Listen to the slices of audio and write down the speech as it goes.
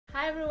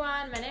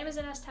everyone, my name is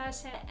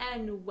Anastasiia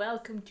and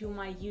welcome to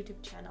my YouTube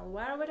channel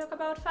where we talk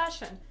about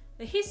fashion,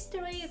 the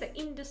history, the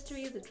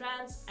industry, the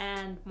trends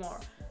and more.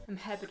 I'm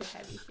happy to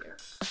have you here.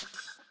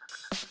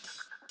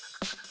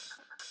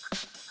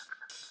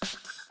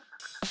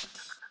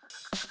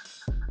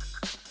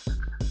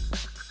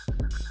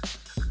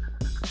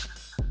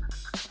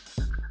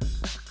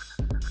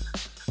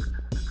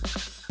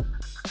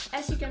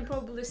 As you can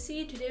probably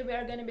see, today we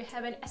are going to be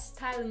having a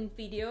styling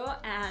video,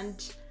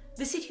 and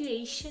the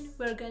situation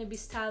we're going to be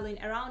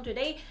styling around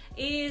today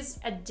is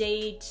a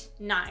date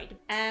night.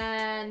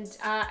 And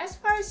as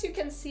far as you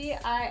can see,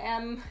 I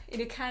am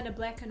in a kind of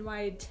black and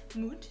white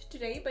mood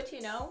today, but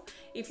you know,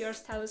 if your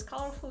style is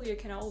colorful, you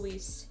can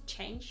always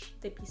change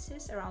the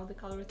pieces around the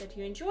color that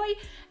you enjoy,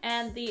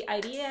 and the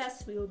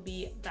ideas will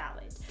be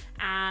valid.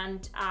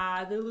 And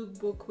the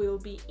lookbook will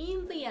be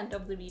in the end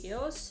of the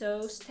video,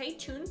 so stay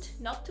tuned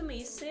not to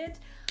miss it.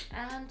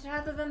 And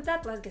rather than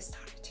that, let's get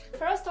started. The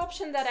first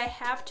option that I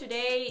have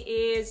today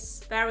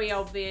is very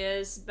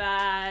obvious,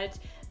 but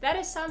that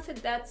is something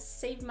that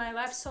saved my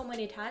life so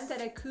many times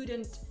that I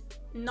couldn't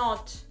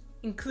not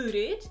include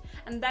it,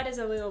 and that is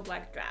a little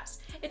black dress.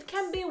 It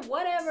can be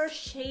whatever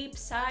shape,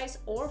 size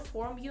or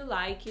form you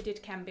like it.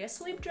 It can be a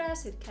slip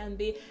dress, it can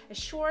be a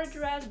short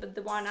dress, but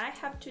the one I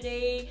have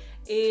today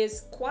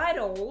is quite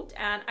old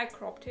and I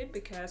cropped it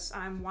because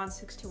I'm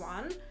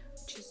 161,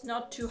 which is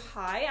not too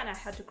high, and I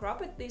had to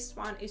crop it. This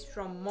one is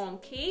from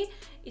Monkey.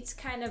 It's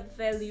kind of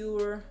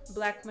velour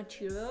black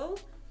material,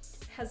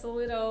 has a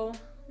little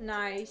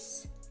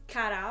nice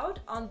cutout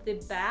on the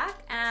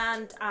back,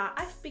 and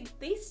I've picked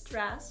this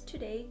dress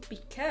today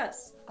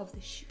because of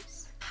the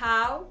shoes.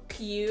 How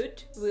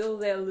cute will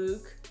they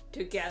look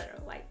together?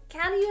 Like,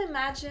 can you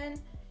imagine?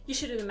 You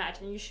shouldn't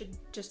imagine, you should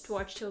just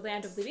watch till the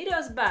end of the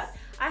videos, but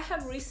I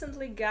have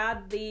recently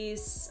got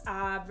these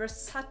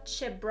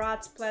Versace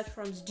Bratz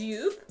platforms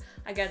dupe.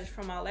 I got it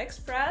from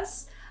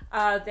AliExpress.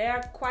 They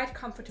are quite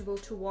comfortable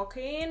to walk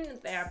in,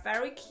 they are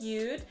very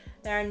cute,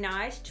 they are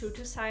nice, true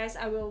to size.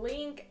 I will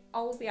link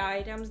all the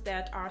items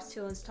that are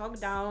still in stock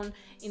down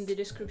in the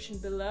description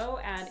below,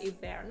 and if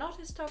they are not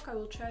in stock, I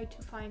will try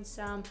to find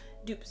some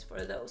dupes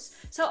for those.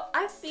 So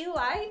I feel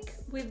like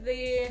with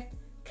the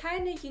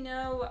kind of, you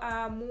know,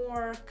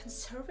 more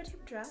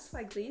conservative dress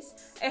like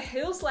this,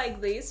 heels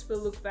like this will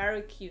look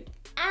very cute.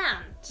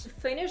 And to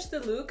finish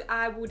the look,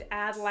 I would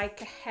add like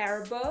a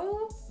hair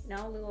bow,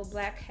 a little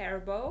black hair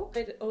bow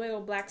with a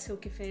little black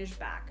silky finish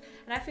back.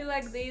 And I feel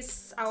like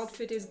this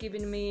outfit is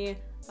giving me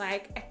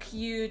like a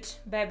cute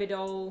baby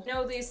doll, you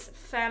know, these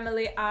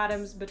family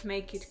items but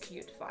make it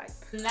cute vibe.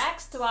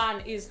 Next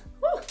one is,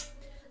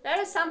 that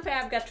is something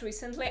I've got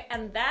recently,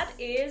 and that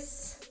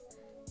is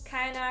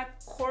kind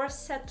of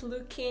corset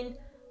looking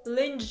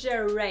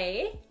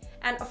lingerie,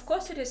 and of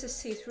course it is a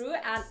see-through,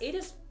 and it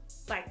is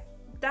like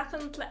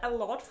definitely a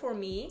lot for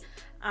me.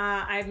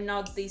 I'm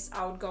not this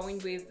outgoing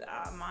with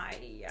my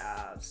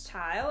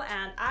style,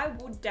 and I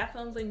would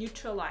definitely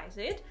neutralize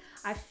it.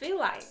 I feel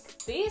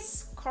like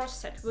this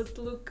corset would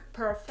look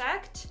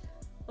perfect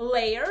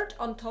layered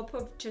on top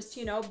of just,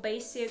 you know,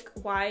 basic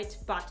white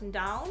button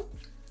down,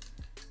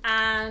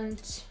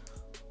 and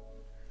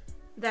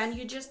then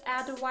you just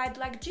add a white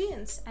black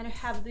jeans and you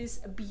have this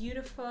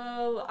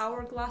beautiful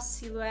hourglass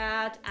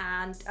silhouette,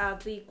 and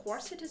the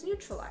corset is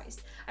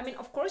neutralized. I mean,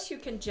 of course you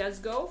can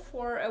just go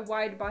for a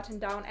white button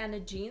down and a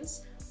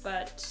jeans,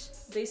 but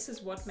this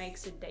is what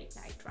makes it date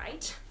night,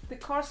 right? The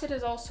corset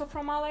is also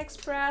from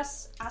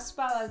AliExpress, as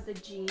well as the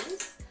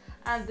jeans.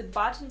 And the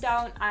button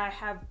down, I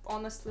have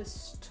honestly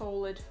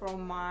stole it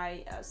from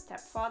my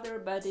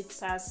stepfather, but it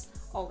says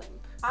Olymp.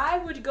 I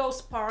would go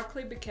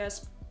sparkly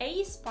because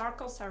A,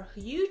 sparkles are a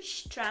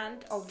huge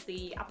trend of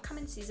the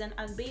upcoming season,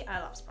 and B, I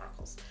love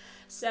sparkles.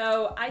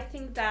 So I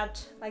think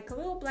that like a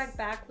little black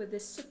bag with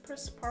this super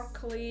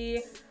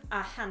sparkly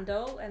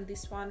handle, and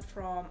this one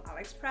from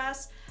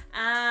AliExpress,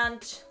 and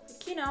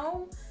like, you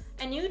know,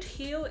 a nude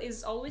heel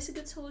is always a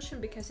good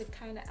solution because it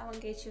kind of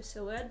elongates your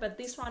silhouette, but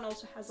this one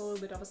also has a little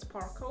bit of a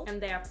sparkle,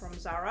 and they are from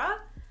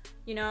Zara.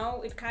 You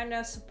know, it kind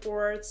of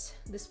supports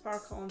the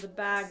sparkle on the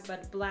back,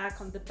 but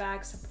black on the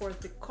back supports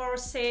the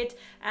corset,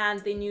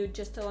 and the nude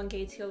just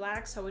elongates your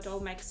leg, so it all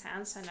makes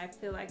sense. And I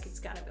feel like it's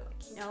gonna be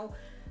like, you know,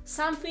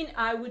 something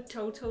I would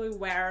totally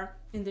wear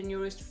in the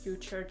nearest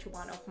future to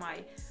one of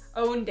my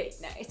own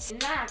date nights.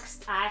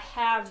 Next, I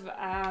have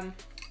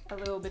a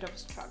little bit of a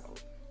struggle.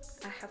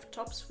 I have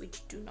tops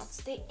which do not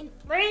stay in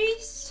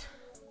place.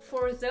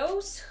 For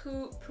those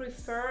who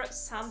prefer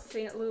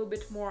something a little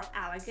bit more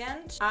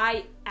elegant,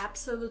 I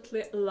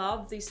absolutely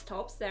love these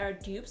tops. They are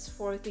dupes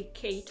for the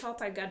K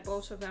top. I got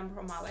both of them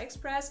from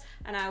AliExpress,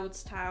 and I would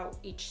style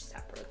each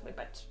separately,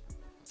 but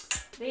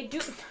they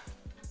do.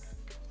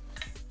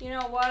 You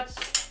know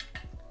what?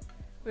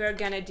 We're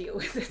gonna deal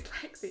with it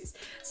like this.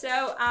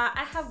 So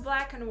I have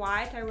black and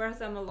white. I wear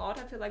them a lot.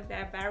 I feel like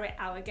they're very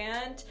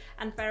elegant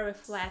and very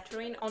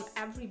flattering on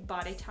every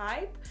body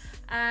type,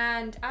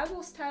 and I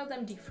will style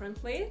them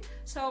differently.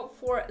 So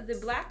for the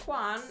black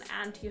one,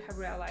 and you have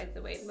realized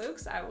the way it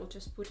looks, I will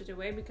just put it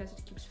away because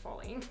it keeps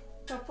falling.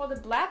 So for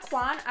the black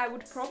one, I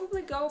would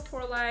probably go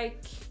for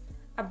like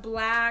a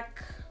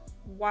black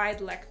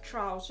wide leg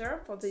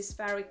trouser for this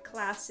very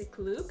classic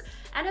look.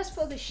 And as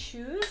for the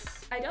shoes,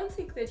 I don't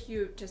think that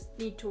you just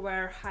need to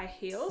wear high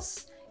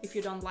heels if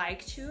you don't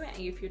like to and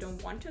if you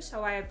don't want to,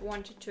 so I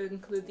wanted to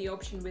include the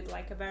option with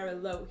like a very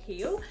low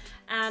heel.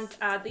 And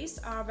these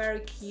are very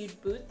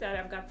cute boots that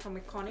I've got from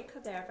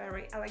Iconica. They are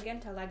very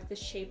elegant. I like the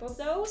shape of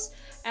those,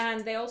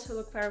 and they also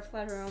look very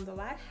flattering on the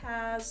leg.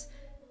 Has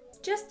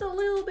just a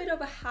little bit of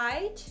a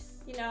height,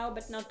 you know,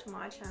 but not too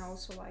much. I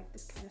also like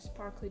this kind of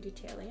sparkly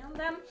detailing on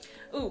them.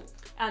 Ooh,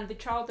 and the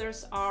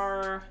trousers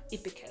are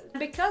epical.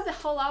 Because the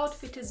whole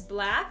outfit is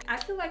black, I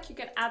feel like you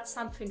can add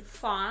something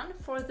fun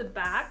for the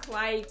back,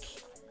 like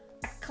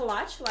a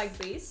clutch like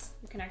this.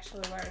 You can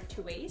actually wear it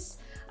two ways.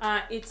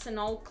 It's an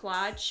old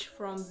clutch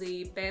from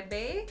the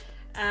Bebe,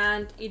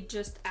 and it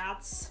just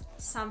adds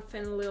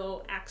something a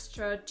little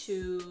extra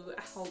to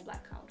a whole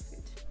black outfit.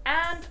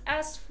 And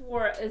as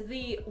for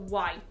the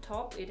white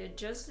top, it is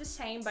just the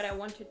same, but I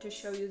wanted to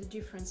show you the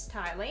different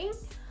styling.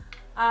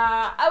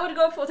 I would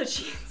go for the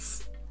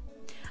jeans.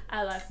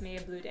 I love me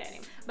a blue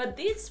denim, but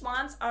these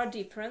ones are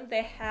different.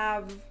 They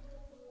have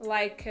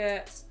like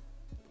a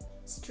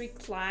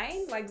strict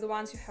line like the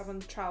ones you have on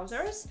the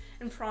trousers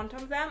in front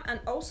of them, and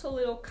also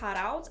little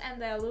cutouts,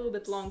 and they're a little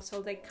bit long,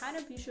 so they kind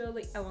of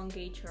visually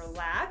elongate your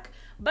leg.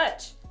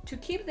 But to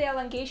keep the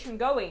elongation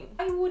going,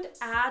 I would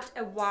add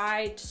a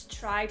white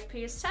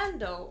stripy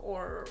sandal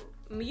or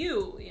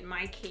mule in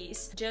my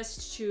case,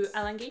 just to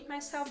elongate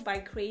myself by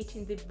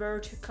creating the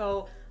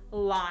vertical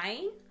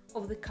line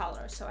of the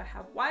color. So I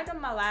have white on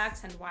my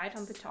legs and white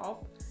on the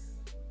top.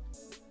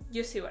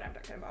 You see what I'm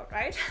talking about,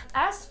 right?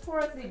 As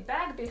for the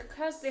bag,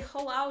 because the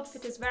whole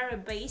outfit is very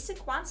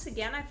basic, once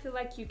again, I feel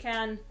like you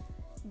can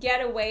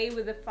get away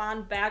with a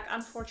fun bag.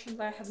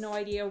 Unfortunately, I have no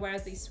idea where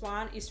this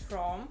one is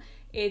from.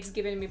 It's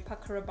giving me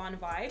Paco Rabanne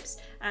vibes.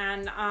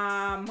 And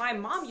my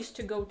mom used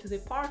to go to the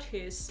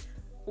parties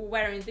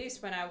wearing this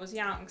when I was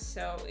young,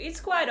 so it's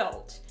quite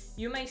old.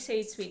 You may say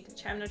it's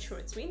vintage. I'm not sure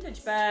it's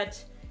vintage,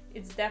 but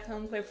it's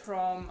definitely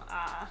from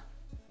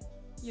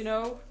you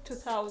know,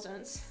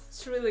 2000s.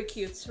 It's really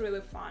cute, it's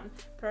really fun,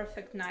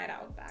 perfect night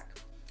out bag.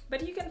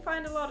 But you can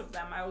find a lot of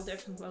them. I will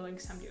definitely link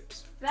some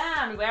dupes.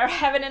 Then we're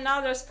having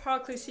another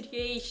sparkly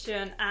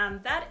situation,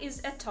 and that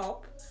is a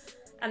top,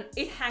 and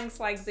it hangs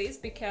like this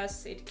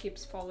because it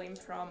keeps falling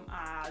from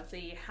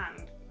the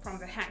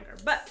hanger.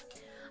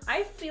 But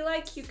I feel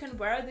like you can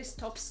wear this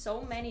top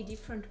so many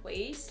different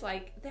ways.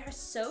 Like, they're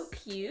so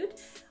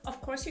cute.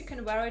 Of course, you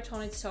can wear it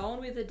on its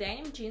own with the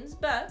denim jeans,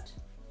 but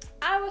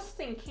I was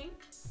thinking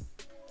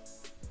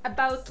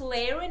about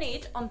layering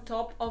it on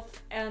top of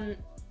an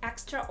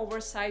extra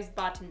oversized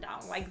button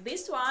down. Like,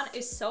 this one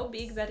is so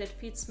big that it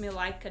fits me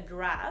like a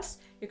dress.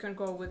 You can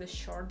go with a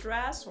short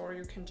dress, or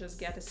you can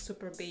just get a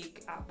super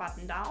big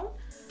button down,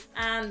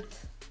 and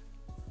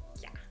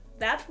yeah,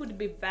 that would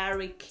be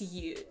very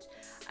cute.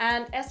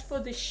 And as for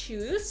the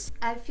shoes,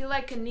 I feel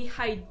like a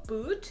knee-high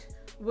boot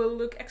will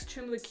look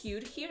extremely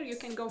cute here. You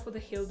can go for the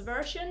heeled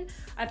version.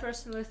 I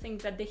personally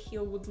think that the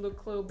heel would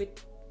look a little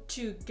bit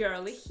too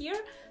girly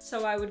here,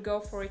 so I would go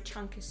for a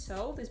chunky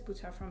sole. These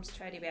boots are from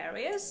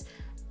Stradivarius.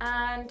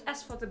 And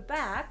as for the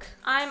back,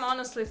 I'm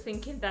honestly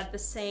thinking that the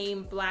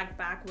same black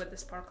back with the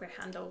sparkly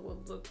handle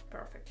would look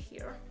perfect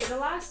here. The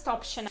last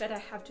option that I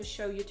have to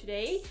show you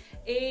today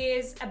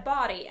is a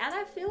body, and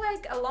I feel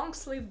like a long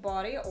sleeve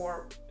body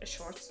or a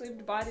short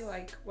sleeved body,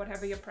 like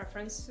whatever your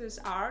preferences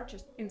are.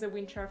 Just in the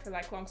winter, I feel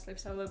like long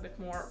sleeves are a little bit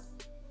more,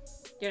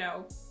 you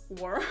know,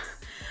 warm,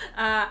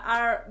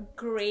 are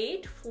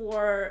great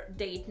for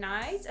date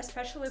nights,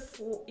 especially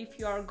for if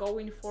you are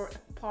going for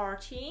a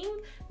partying,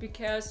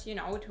 because you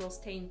know it will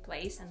stay in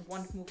place and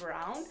won't move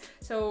around.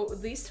 So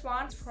this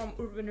one's from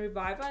Urban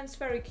Revival, and it's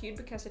very cute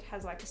because it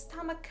has like a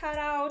stomach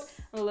cutout,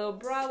 a little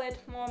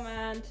bralette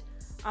moment,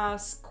 a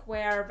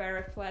square,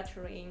 very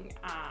flattering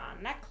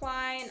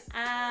neckline,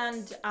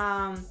 and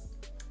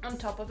on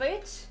top of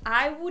it,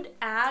 I would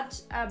add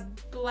a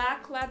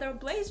black leather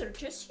blazer,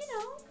 just, you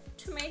know,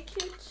 to make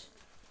it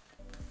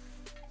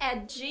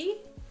edgy,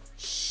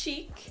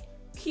 chic,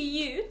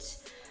 cute.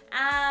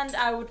 And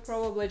I would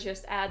probably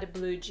just add the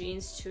blue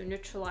jeans to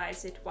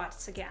neutralize it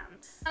once again.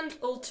 And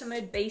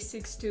ultimate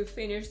basics to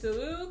finish the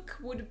look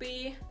would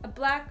be a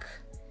black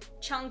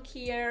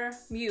chunkier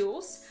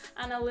mules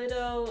and a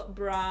little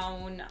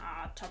brown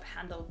top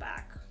handle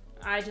bag.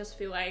 I just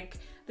feel like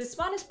this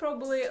one is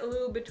probably a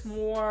little bit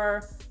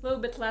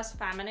less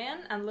feminine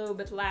and a little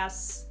bit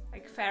less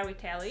like fairy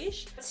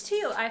tale-ish. But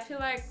still, I feel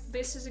like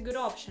this is a good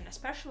option,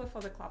 especially for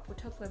the club. We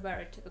totally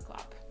wear it to the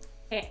club.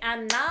 Okay,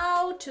 and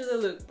now to the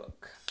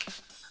lookbook.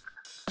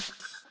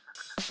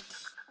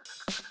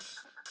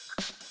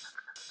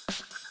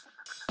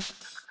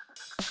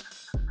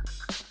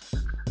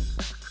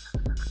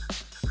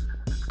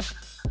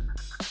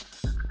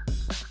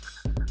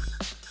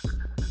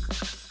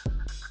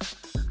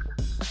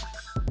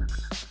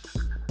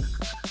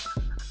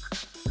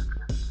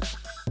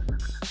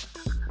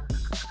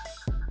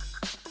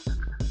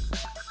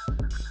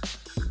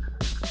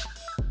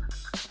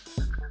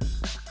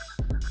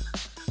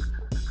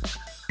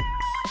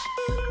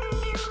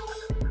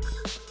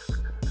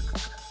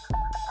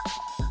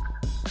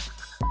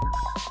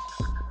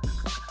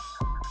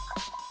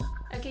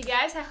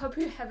 guys, I hope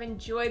you have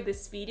enjoyed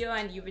this video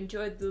and you've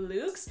enjoyed the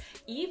looks.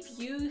 If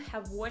you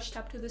have watched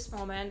up to this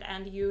moment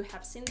and you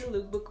have seen the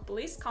lookbook,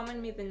 please comment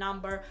me the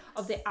number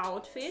of the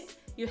outfit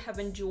you have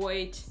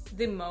enjoyed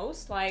the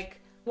most,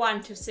 like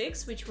 1 to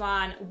 6, which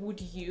one would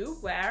you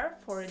wear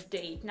for a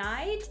date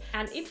night?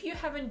 And if you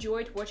have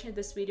enjoyed watching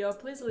this video,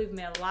 please leave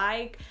me a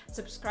like,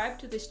 subscribe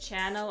to this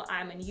channel.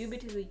 I'm a newbie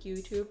to the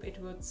YouTube, it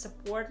would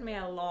support me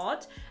a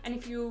lot. And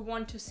if you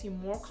want to see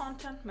more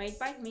content made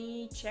by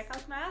me, check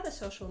out my other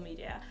social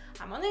media.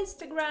 I'm on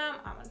Instagram,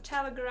 I'm on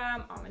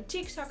Telegram, I'm on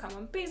TikTok, I'm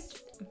on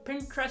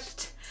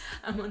Pinterest,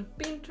 I'm on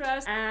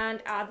Pinterest.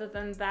 And other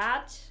than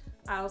that,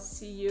 I'll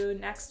see you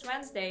next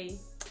Wednesday.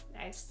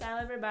 Nice style,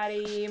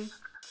 everybody.